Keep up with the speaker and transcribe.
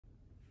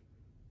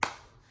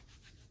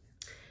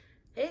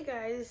Hey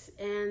guys,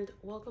 and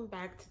welcome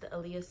back to the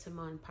Aaliyah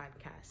Symone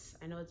podcast.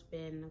 I know it's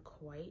been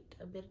quite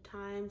a bit of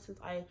time since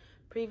I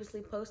previously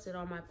posted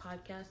on my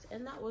podcast,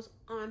 and that was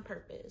on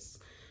purpose.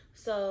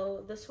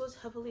 So this was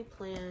heavily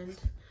planned,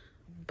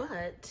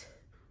 but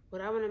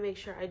what I want to make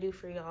sure I do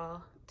for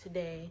y'all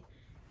today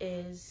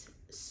is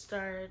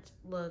I've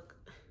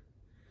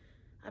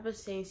been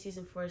saying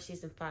season 4,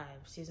 season 5,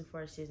 season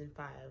 4, season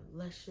 5.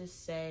 Let's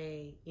just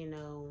say,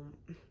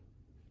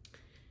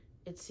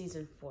 it's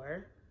season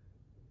 4.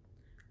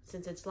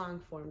 Since it's long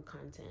form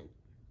content.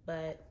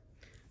 But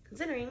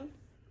considering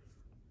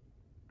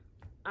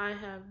I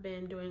have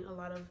been doing a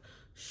lot of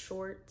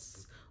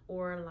shorts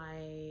or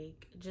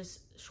like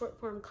just short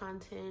form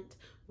content,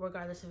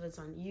 regardless if it's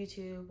on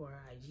YouTube or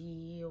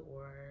IG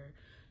or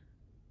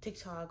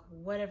TikTok,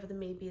 whatever the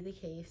may be the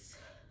case,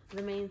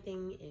 the main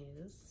thing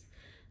is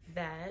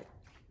that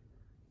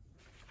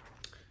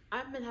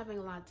I've been having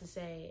a lot to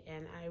say,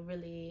 and I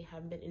really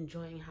have been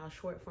enjoying how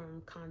short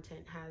form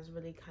content has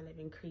really kind of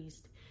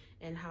increased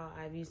and how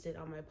I've used it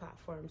on my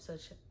platforms,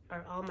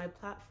 all my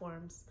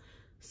platforms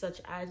such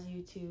as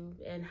YouTube,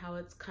 and how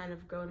it's kind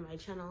of grown my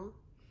channel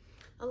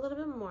a little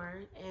bit more.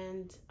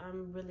 And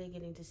I'm really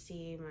getting to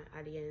see my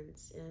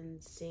audience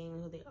and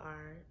seeing who they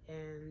are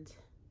and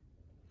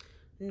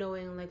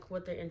knowing like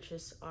what their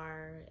interests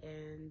are.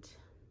 And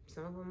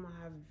some of them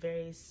have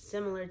very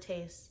similar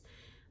tastes,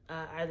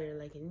 either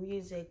like in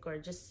music or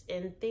just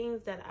in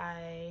things that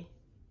I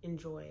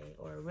enjoy,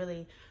 or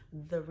really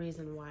the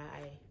reason why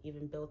I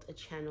even built a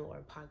channel or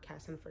a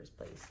podcast in the first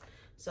place.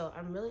 So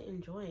I'm really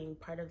enjoying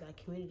part of that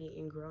community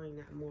and growing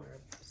that more.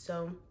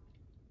 So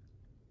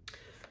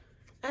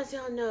as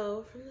y'all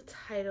know from the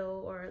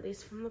title, or at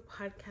least from the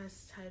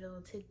podcast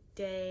title,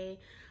 today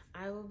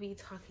I will be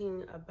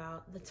talking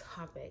about the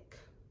topic.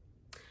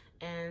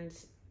 And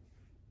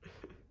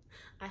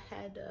I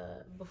had,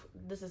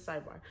 this is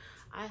sidebar,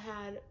 I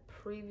had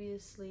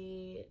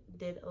previously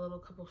did a little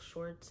couple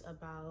shorts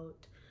about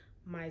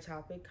my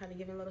topic, kind of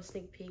giving a little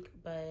sneak peek,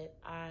 but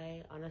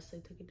I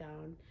honestly took it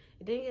down.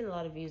 It didn't get a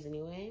lot of views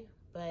anyway,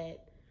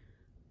 but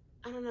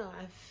I don't know,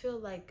 I feel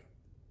like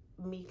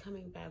me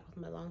coming back with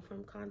my long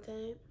form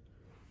content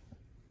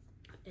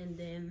and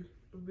then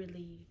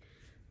really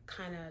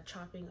kind of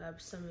chopping up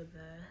some of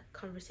the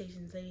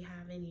conversations that you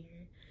have in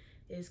here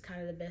is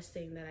kind of the best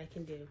thing that I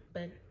can do.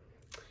 But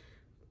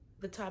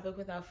the topic,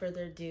 without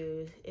further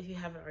ado, if you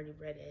haven't already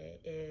read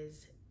it,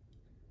 is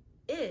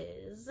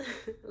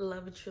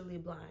Love Truly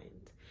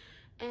Blind?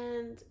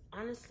 And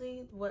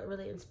honestly, what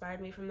really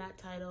inspired me from that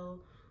title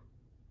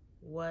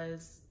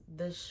was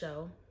the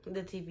show.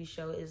 The TV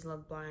show is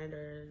Love Blind,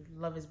 or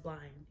Love is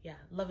Blind. Yeah,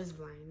 Love is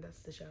Blind,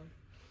 that's the show.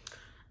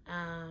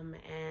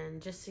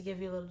 And just to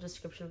give you a little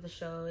description of the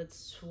show,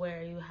 it's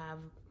where you have,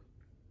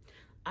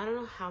 I don't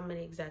know how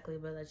many exactly,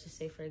 but let's just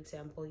say, for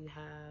example, you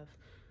have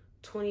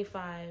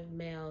 25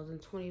 males and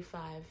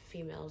 25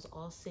 females,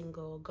 all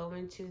single, go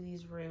into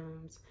these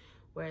rooms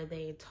where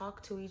they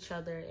talk to each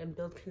other and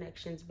build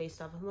connections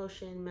based off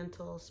emotion,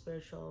 mental,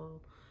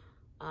 spiritual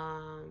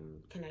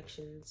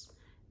connections.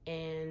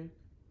 And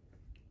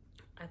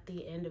at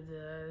the end of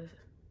their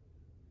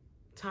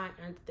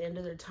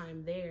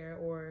time there,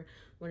 or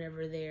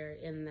whenever they're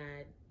in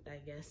that, I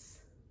guess,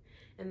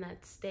 in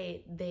that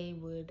state, they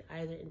would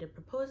either end up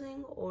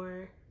proposing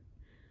or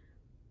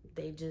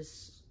they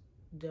just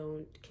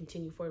don't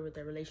continue forward with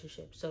their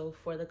relationship. So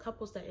for the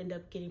couples that end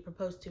up getting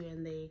proposed to,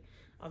 and they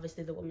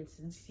obviously, the woman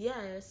says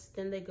yes,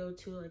 then they go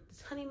to like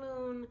this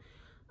honeymoon.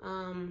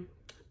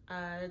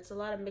 It's a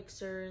lot of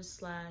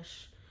mixers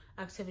 /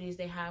 activities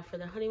they have for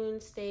the honeymoon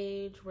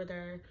stage, where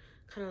they're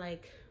kind of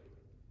like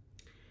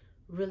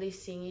really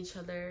seeing each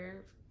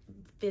other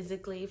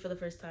physically for the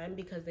first time,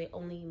 because they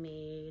only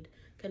made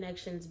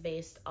connections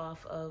based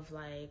off of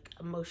like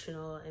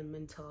emotional and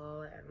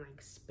mental and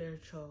like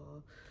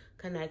spiritual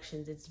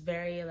connections. It's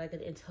very like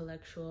an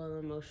intellectual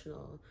and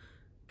emotional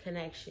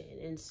connection.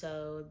 And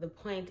so the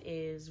point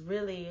is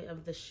really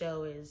of the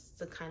show is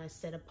to kind of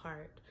set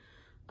apart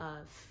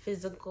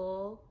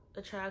physical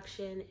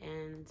attraction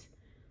and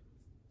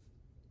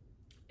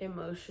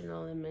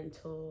emotional and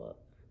mental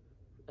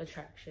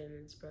attraction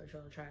and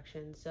spiritual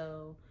attraction.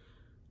 So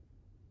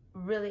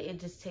really it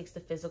just takes the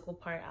physical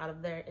part out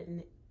of there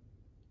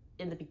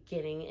in the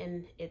beginning,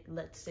 and it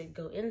lets it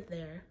go in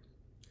there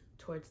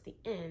towards the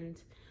end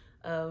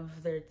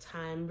of their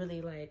time,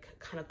 really like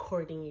kind of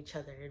courting each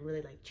other and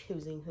really like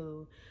choosing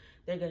who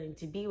they're going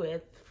to be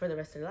with for the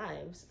rest of their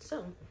lives.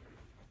 So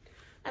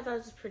I thought it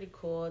was pretty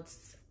cool.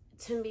 It's,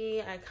 to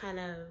me, I kind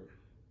of,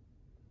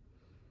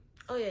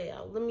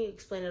 let me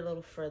explain it a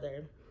little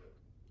further.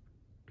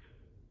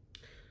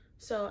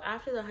 So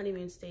after the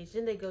honeymoon stage,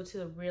 then they go to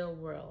the real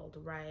world,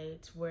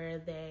 right? Where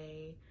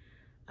they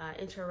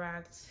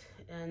interact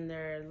in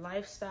their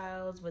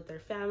lifestyles with their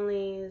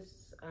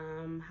families,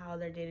 how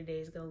their day-to-day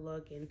is going to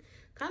look, and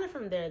kind of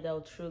from there they'll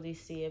truly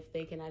see if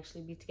they can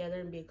actually be together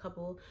and be a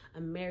couple,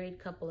 a married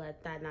couple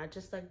at that, not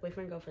just like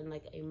boyfriend girlfriend,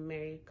 like a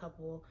married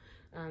couple.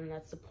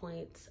 That's the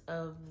point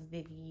of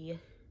the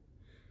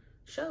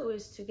show,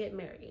 is to get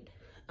married.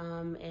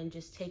 and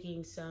just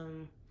taking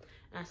some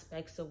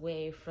aspects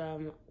away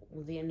from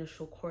the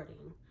initial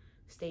courting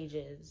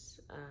stages.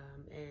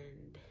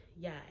 And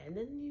yeah, and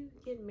then you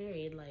get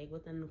married like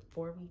within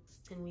 4 weeks,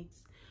 10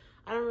 weeks.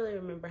 I don't really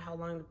remember how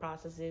long the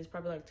process is,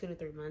 probably like 2 to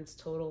 3 months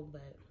total,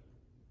 but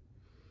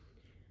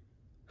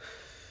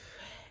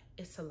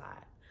it's a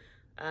lot.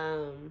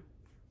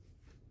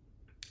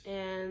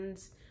 And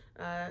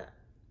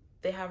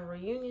they have a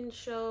reunion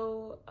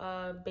show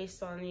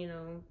based on, you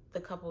know,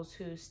 the couples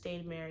who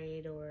stayed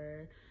married,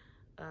 or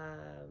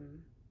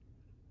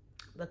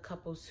the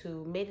couples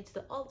who made it to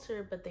the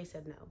altar but they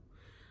said no.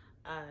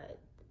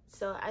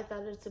 So I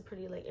thought it's a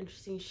pretty like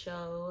interesting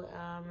show,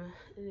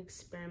 an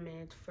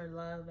experiment for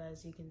love,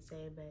 as you can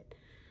say. But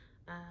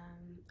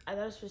I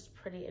thought it was just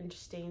pretty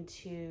interesting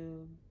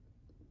to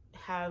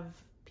have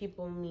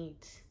people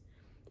meet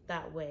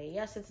that way.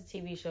 Yes, it's a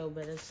TV show,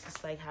 but it's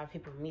just like how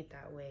people meet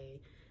that way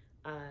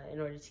in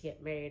order to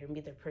get married or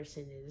meet their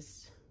person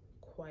is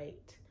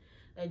quite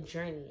a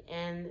journey.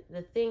 And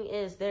the thing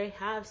is, they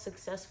have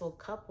successful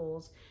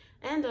couples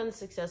and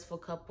unsuccessful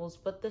couples,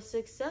 but the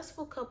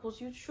successful couples,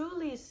 you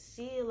truly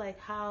see like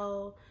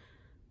how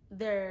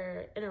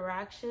their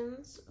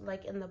interactions,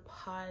 like in the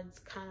pods,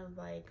 kind of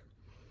like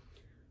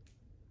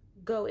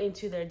go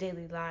into their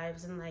daily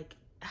lives and like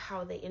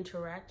how they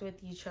interact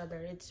with each other.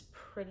 It's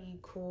pretty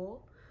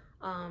cool,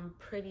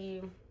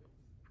 pretty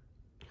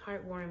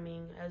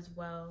heartwarming as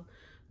well,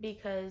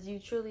 because you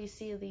truly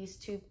see these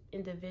two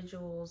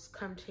individuals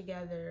come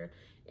together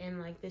in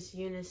like this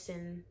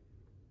unison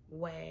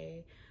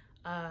way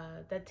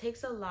that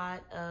takes a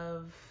lot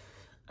of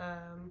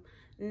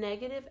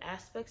negative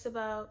aspects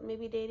about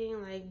maybe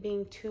dating, like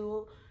being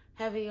too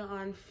heavy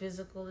on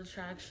physical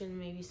attraction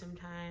maybe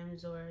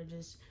sometimes, or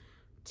just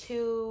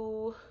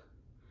too,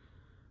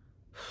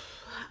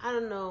 I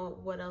don't know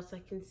what else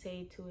I can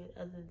say to it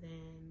other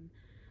than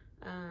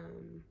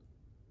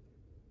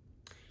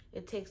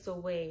it takes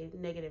away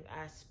negative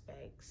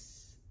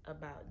aspects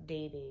about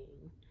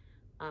dating,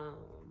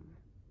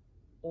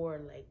 or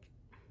like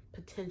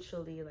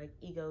potentially like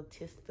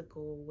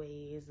egotistical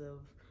ways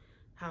of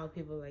how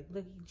people like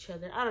look at each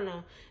other. I don't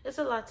know. It's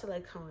a lot to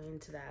like go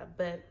into that.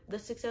 But the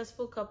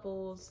successful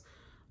couples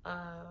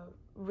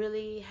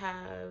really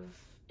have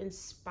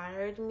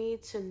inspired me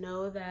to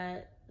know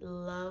that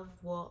love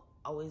will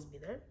always be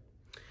there.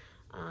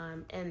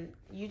 And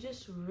you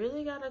just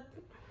really gotta,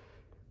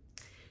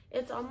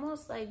 it's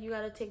almost like you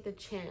gotta take the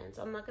chance.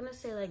 I'm not gonna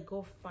say like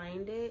go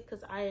find it,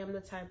 because I am the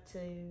type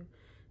to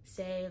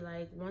say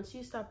like once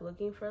you stop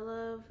looking for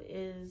love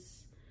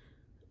is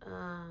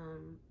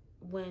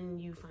when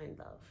you find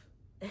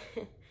love.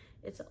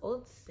 It's an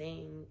old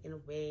saying in a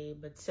way,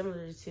 but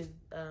similar to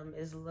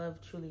is love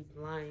truly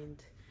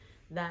blind?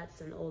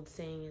 That's an old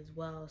saying as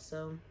well.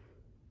 So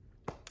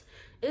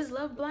is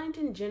love blind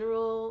in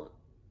general?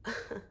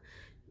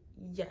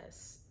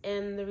 Yes.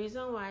 And the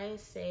reason why I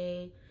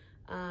say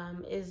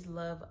is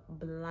love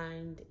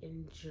blind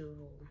in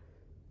general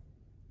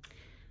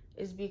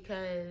is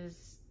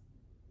because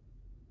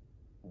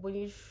when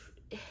you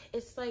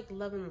it's like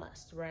love and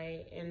lust,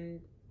 right? And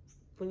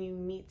when you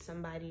meet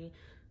somebody,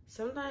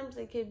 sometimes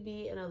it could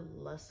be in a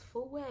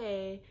lustful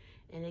way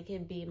and it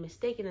can be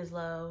mistaken as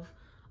love,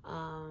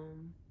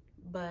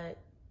 but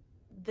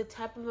the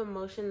type of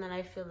emotion that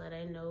I feel that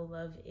I know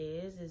love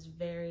is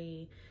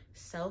very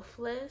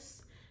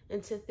selfless.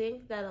 And to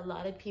think that a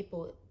lot of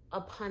people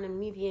upon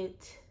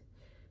immediate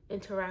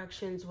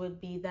interactions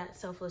would be that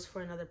selfless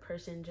for another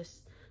person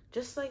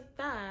just like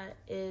that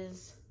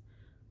is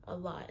a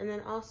lot. And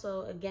then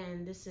also,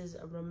 again, this is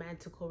a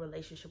romantical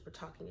relationship we're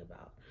talking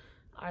about.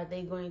 Are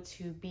they going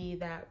to be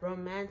that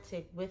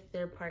romantic with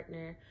their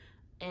partner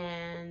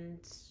and,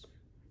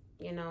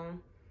 you know,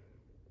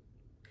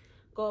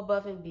 go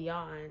above and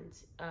beyond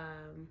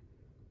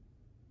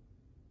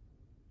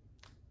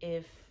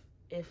if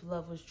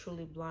love was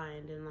truly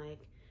blind? And like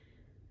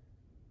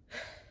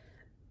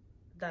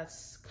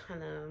that's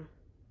kind of,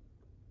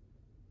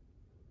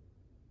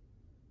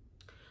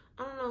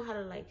 I don't know how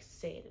to like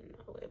say it in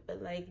that way,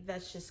 but like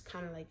that's just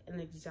kind of like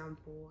an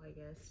example, I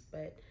guess.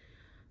 But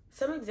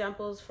some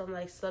examples from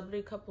like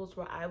celebrity couples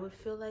where I would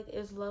feel like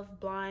is love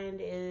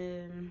blind,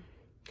 in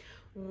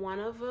one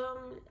of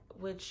them,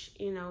 which,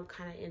 you know,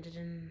 kind of ended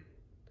in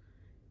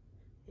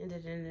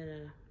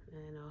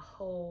a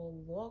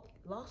whole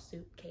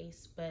lawsuit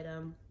case. But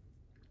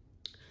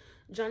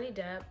Johnny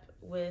Depp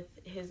with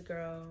his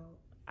girl,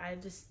 I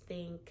just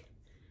think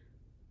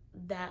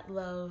that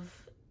love,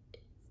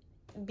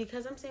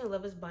 because I'm saying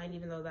love is blind,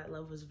 even though that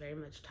love was very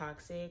much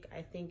toxic,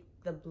 I think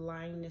the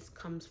blindness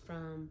comes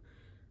from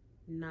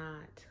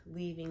not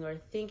leaving or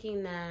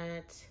thinking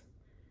that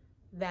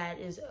that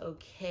is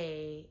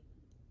okay.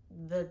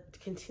 The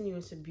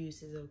continuous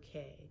abuse is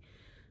okay.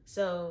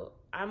 So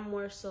I'm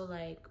more so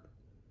like,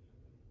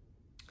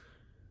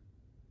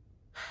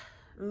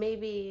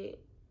 maybe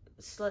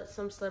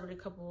some celebrity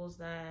couples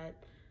that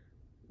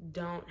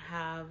don't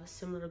have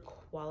similar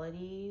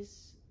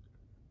qualities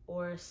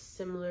or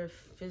similar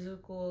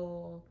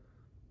physical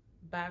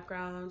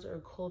backgrounds or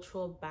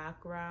cultural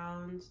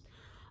backgrounds,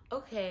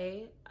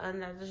 Okay,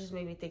 and that just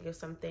made me think of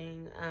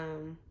something.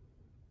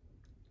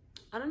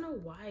 I don't know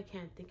why I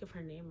can't think of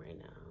her name right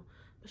now,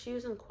 but she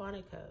was in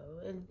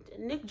Quantico and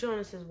Nick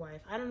Jonas's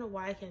wife. I don't know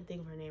why I can't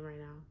think of her name right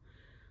now.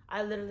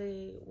 I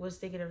literally was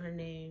thinking of her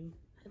name.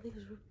 I think it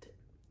was Ruth.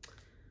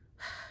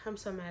 I'm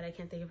so mad I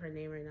can't think of her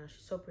name right now.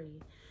 She's so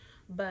pretty,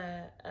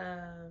 but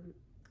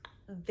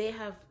they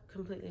have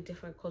completely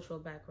different cultural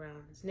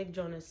backgrounds. Nick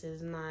Jonas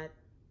is not.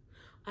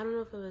 I don't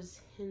know if it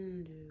was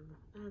Hindu.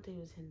 I don't think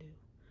it was Hindu.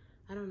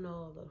 I don't know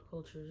all the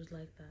cultures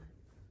like that.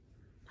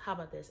 How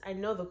about this? I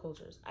know the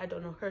cultures. I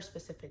don't know her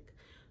specific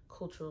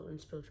cultural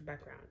and spiritual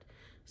background.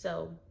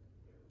 So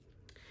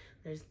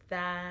there's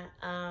that.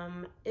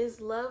 Is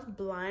love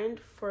blind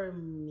for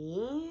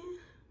me?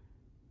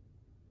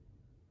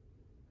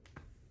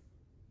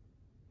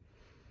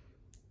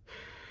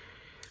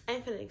 I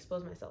ain't finna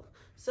expose myself.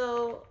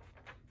 So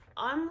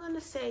I'm gonna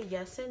say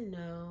yes and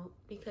no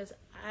because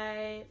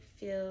I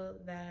feel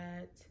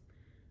that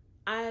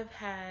I've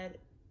had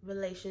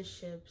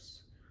relationships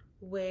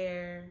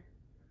where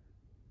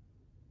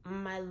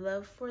my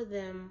love for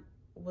them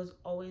was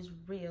always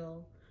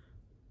real.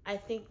 I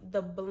think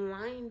the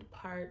blind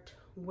part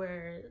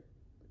where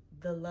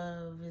the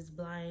love is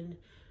blind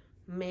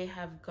may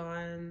have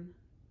gone,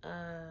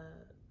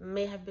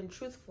 may have been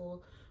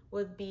truthful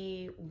would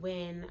be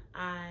when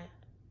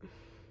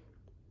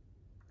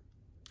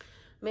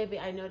maybe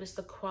I noticed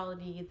the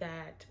quality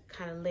that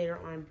kind of later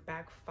on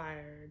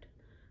backfired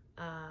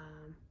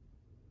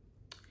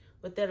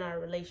within our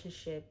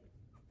relationship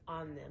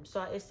on them.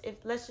 So if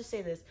let's just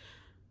say this,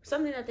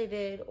 something that they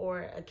did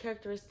or a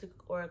characteristic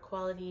or a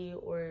quality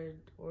or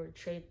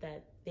trait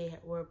that they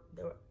were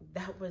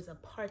that was a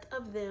part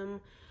of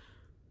them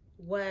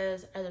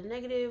was either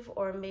negative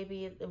or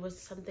maybe it was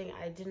something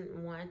I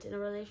didn't want in a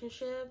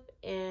relationship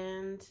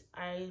and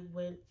I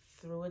went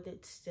through with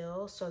it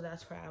still. So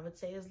that's where I would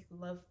say is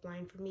love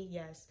blind for me.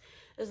 Yes.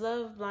 Is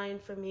love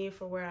blind for me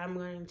for where I'm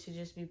going to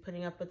just be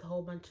putting up with a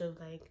whole bunch of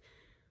like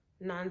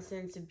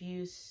nonsense,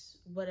 abuse,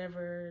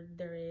 whatever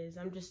there is.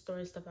 I'm just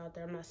throwing stuff out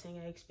there. I'm not saying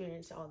I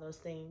experienced all those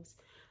things.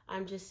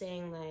 I'm just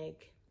saying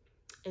like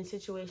in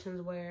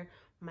situations where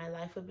my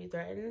life would be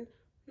threatened,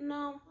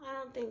 no, I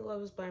don't think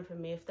love is blind for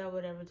me. If that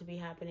would ever to be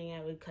happening,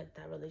 I would cut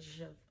that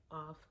relationship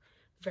off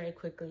very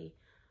quickly.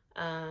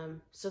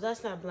 So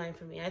that's not blind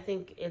for me. I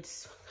think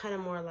it's kind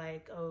of more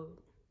like, oh,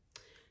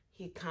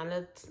 he kind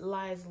of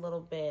lies a little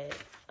bit.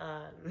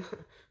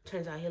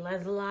 Turns out he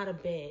lies a lot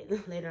of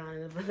bit later on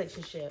in the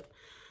relationship.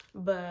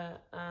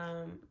 But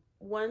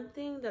one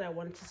thing that I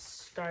wanted to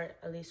start,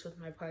 at least with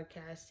my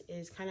podcast,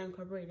 is kind of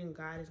incorporating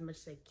God as much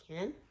as I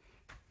can.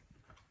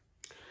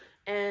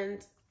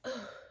 And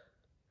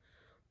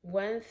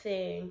one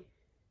thing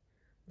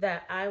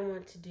that I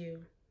want to do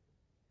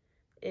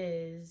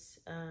is,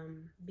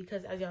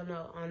 because as y'all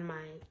know, on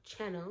my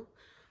channel,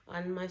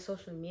 on my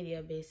social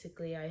media,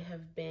 basically, I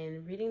have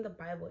been reading the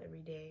Bible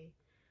every day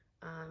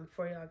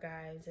for y'all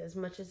guys as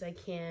much as I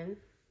can.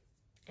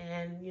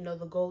 And, you know,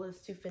 the goal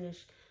is to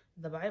finish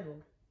the Bible.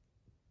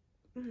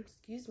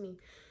 Excuse me.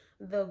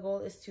 The goal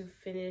is to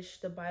finish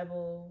the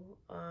Bible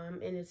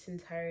in its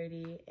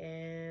entirety.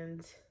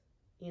 And,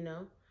 you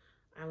know,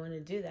 I want to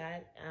do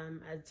that.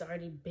 It's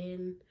already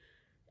been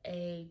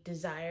a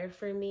desire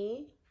for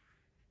me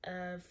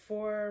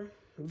for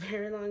a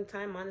very long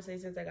time, honestly,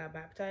 since I got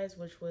baptized,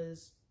 which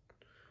was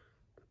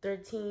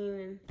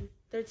 13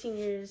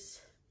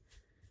 years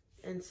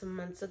and some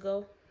months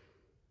ago.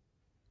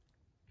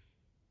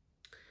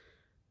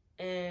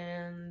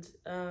 And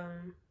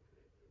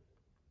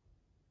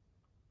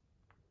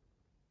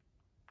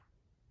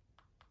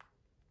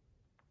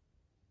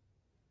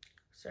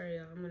sorry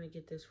y'all, I'm gonna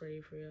get this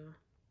ready for y'all.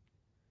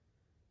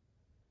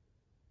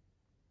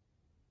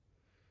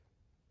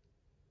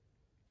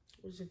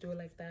 We'll just do it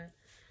like that.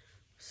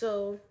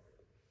 So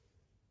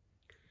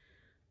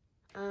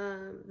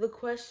the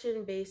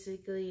question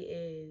basically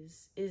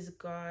is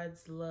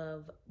God's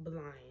love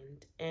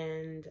blind?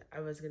 And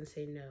I was gonna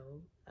say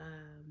no.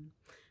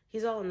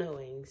 He's all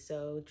knowing,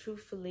 so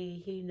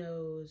truthfully, he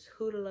knows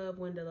who to love,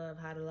 when to love,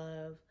 how to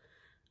love,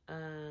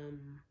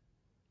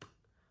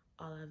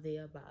 all of the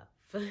above.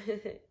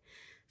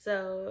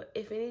 So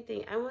if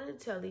anything, I wanted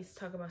to at least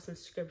talk about some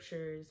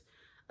scriptures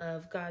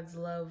of God's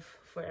love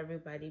for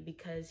everybody,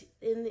 because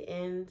in the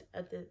end,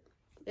 at the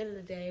end of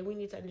the day, we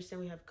need to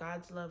understand we have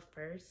God's love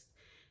first,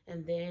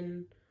 and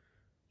then,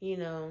 you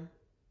know,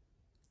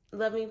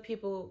 loving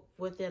people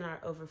within our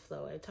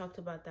overflow. I talked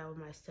about that with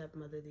my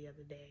stepmother the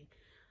other day.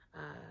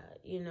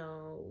 You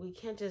know, we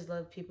can't just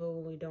love people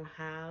when we don't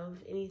have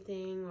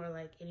anything or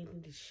like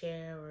anything to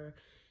share or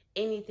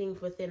anything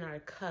within our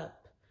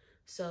cup.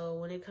 So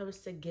when it comes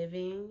to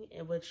giving,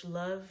 in which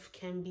love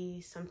can be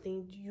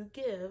something you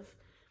give,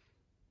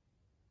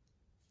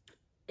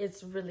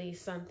 it's really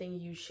something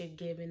you should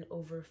give in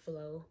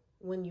overflow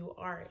when you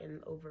are in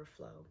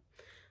overflow.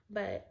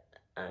 But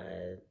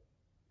that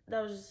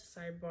was just a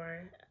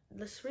sidebar.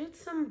 Let's read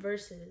some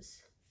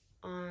verses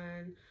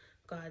on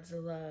God's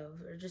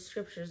love, or just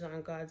scriptures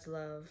on God's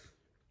love.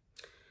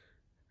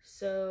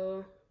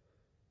 So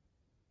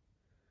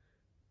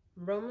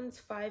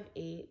Romans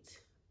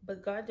 5:8.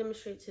 But God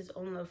demonstrates his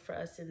own love for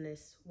us in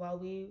this: while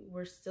we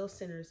were still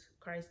sinners,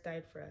 Christ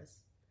died for us.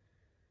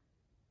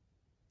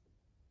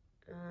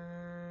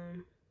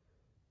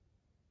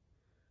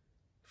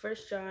 1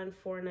 John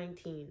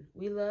 4:19.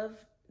 We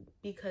love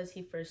because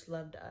he first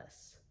loved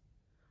us.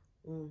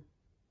 Ooh.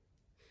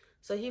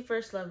 So he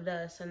first loved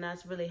us, and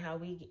that's really how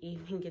we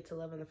even get to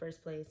love in the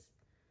first place.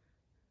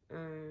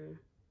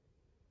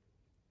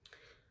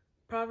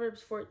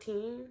 Proverbs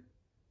 14,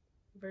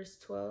 verse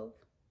 12.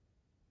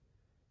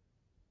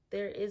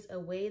 There is a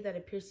way that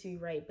appears to be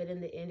right, but in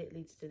the end it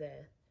leads to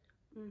death.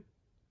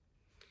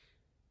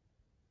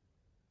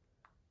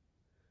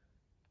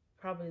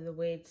 Probably the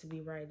way to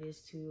be right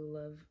is to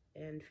love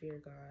and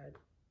fear God.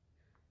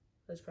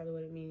 That's probably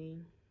what it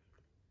means.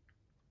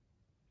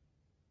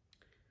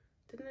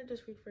 Didn't I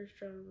just read 1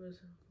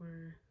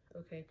 John?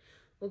 Okay.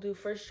 We'll do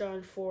 1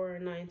 John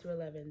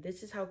 4:9-11.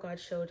 This is how God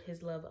showed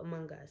his love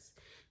among us.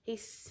 He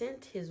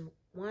sent his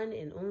one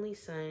and only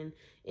Son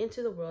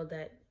into the world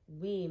that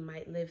we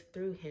might live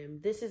through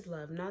him. This is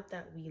love, not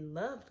that we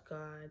loved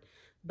God,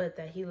 but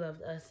that he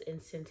loved us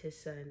and sent his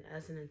Son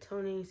as an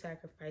atoning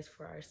sacrifice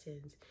for our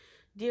sins.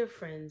 Dear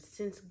friends,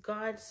 since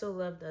God so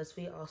loved us,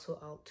 we also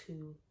ought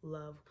to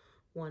love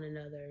one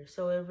another.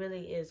 So it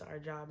really is our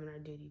job and our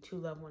duty to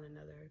love one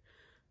another.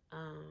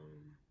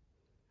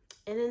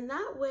 And in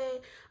that way,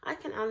 I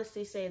can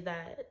honestly say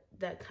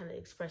that kind of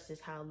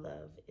expresses how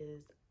love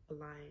is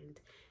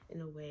blind in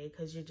a way,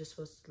 because you're just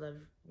supposed to love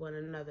one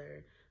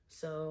another.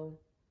 So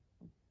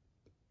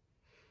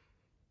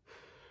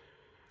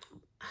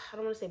I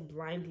don't want to say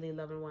blindly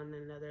loving one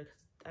another,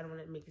 because I don't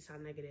want to make it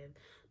sound negative.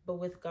 But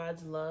with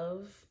God's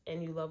love,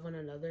 and you love one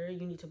another,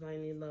 you need to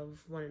blindly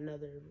love one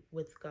another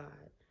with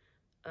God,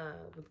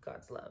 with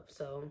God's love.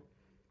 So,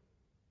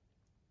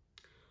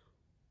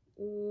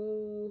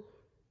 ooh.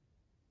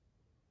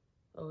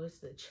 Oh, it's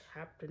the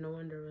chapter. No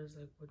wonder it was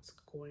like, what's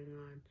going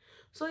on?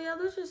 So yeah,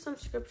 those are some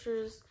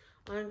scriptures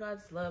on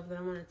God's love that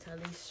I want to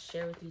at least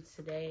share with you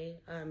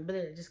today. But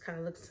I just kind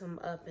of looked some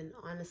up, and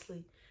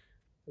honestly,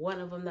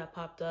 one of them that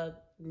popped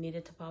up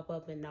needed to pop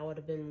up, and that would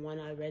have been one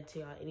I read to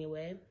y'all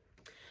anyway.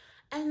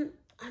 And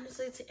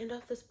honestly, to end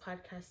off this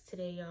podcast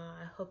today, y'all,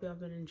 I hope y'all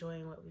been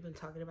enjoying what we've been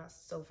talking about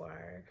so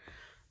far.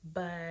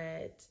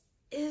 But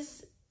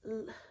is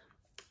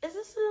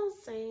this an old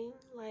saying?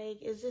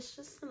 Like, is this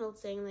just an old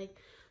saying? Like,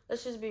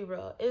 let's just be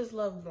real. Is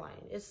love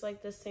blind? It's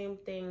like the same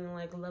thing,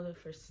 like love at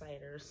first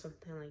sight or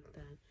something like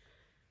that.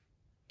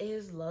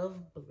 Is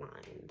love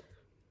blind?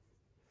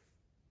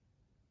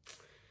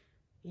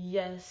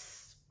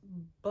 Yes,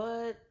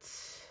 but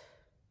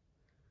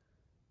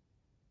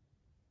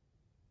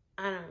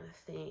I don't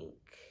think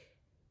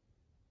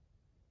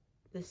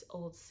this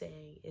old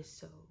saying is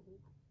so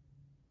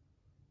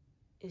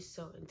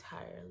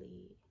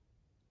entirely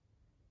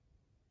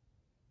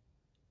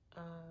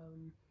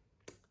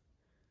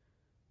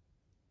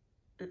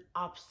an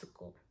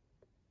obstacle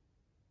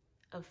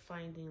of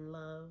finding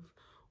love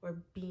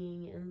or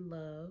being in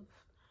love,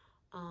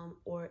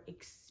 or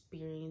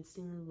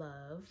experiencing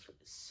love.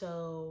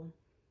 So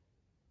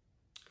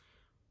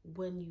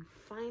when you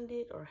find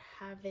it or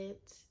have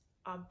it,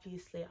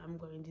 obviously I'm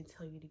going to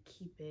tell you to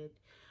keep it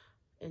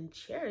and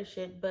cherish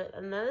it. But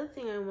another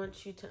thing I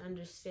want you to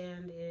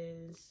understand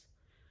is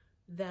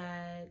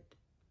that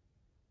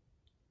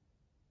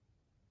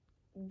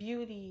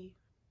beauty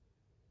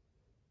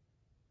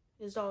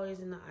is always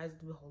in the eyes of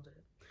the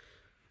beholder.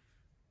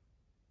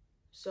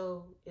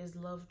 So is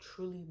love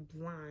truly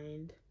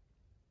blind?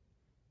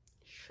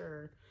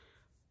 Sure.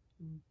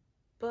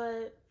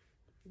 But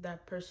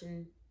that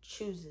person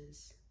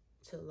chooses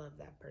to love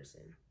that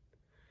person.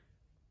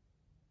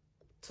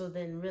 So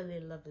then really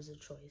love is a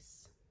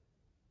choice.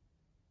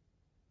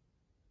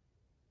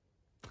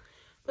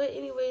 But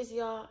anyways,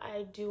 y'all,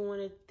 I do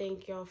want to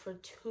thank y'all for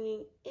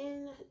tuning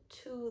in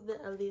to the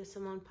Aaliyah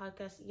Symone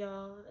podcast.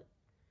 Y'all,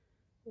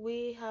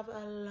 we have a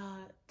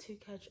lot to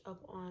catch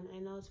up on. I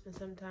know it's been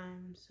some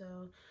time,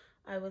 so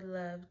I would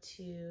love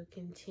to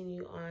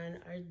continue on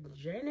our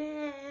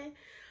journey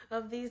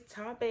of these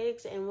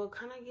topics, and we'll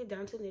kind of get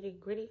down to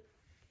nitty-gritty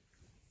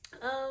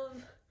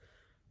of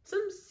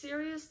some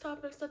serious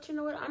topics that, you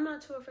know what, I'm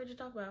not too afraid to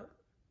talk about.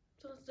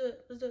 So let's do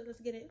it. Let's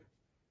get it.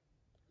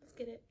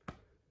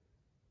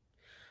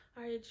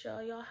 All right,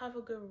 y'all. Y'all have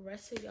a good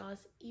rest of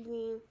y'all's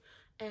evening,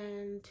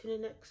 and tune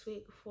in next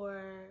week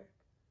for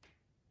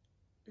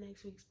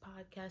next week's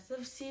podcast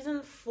of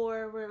season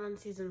 4. We're on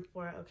season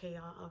 4. Okay,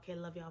 y'all. Okay,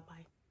 love y'all.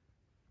 Bye.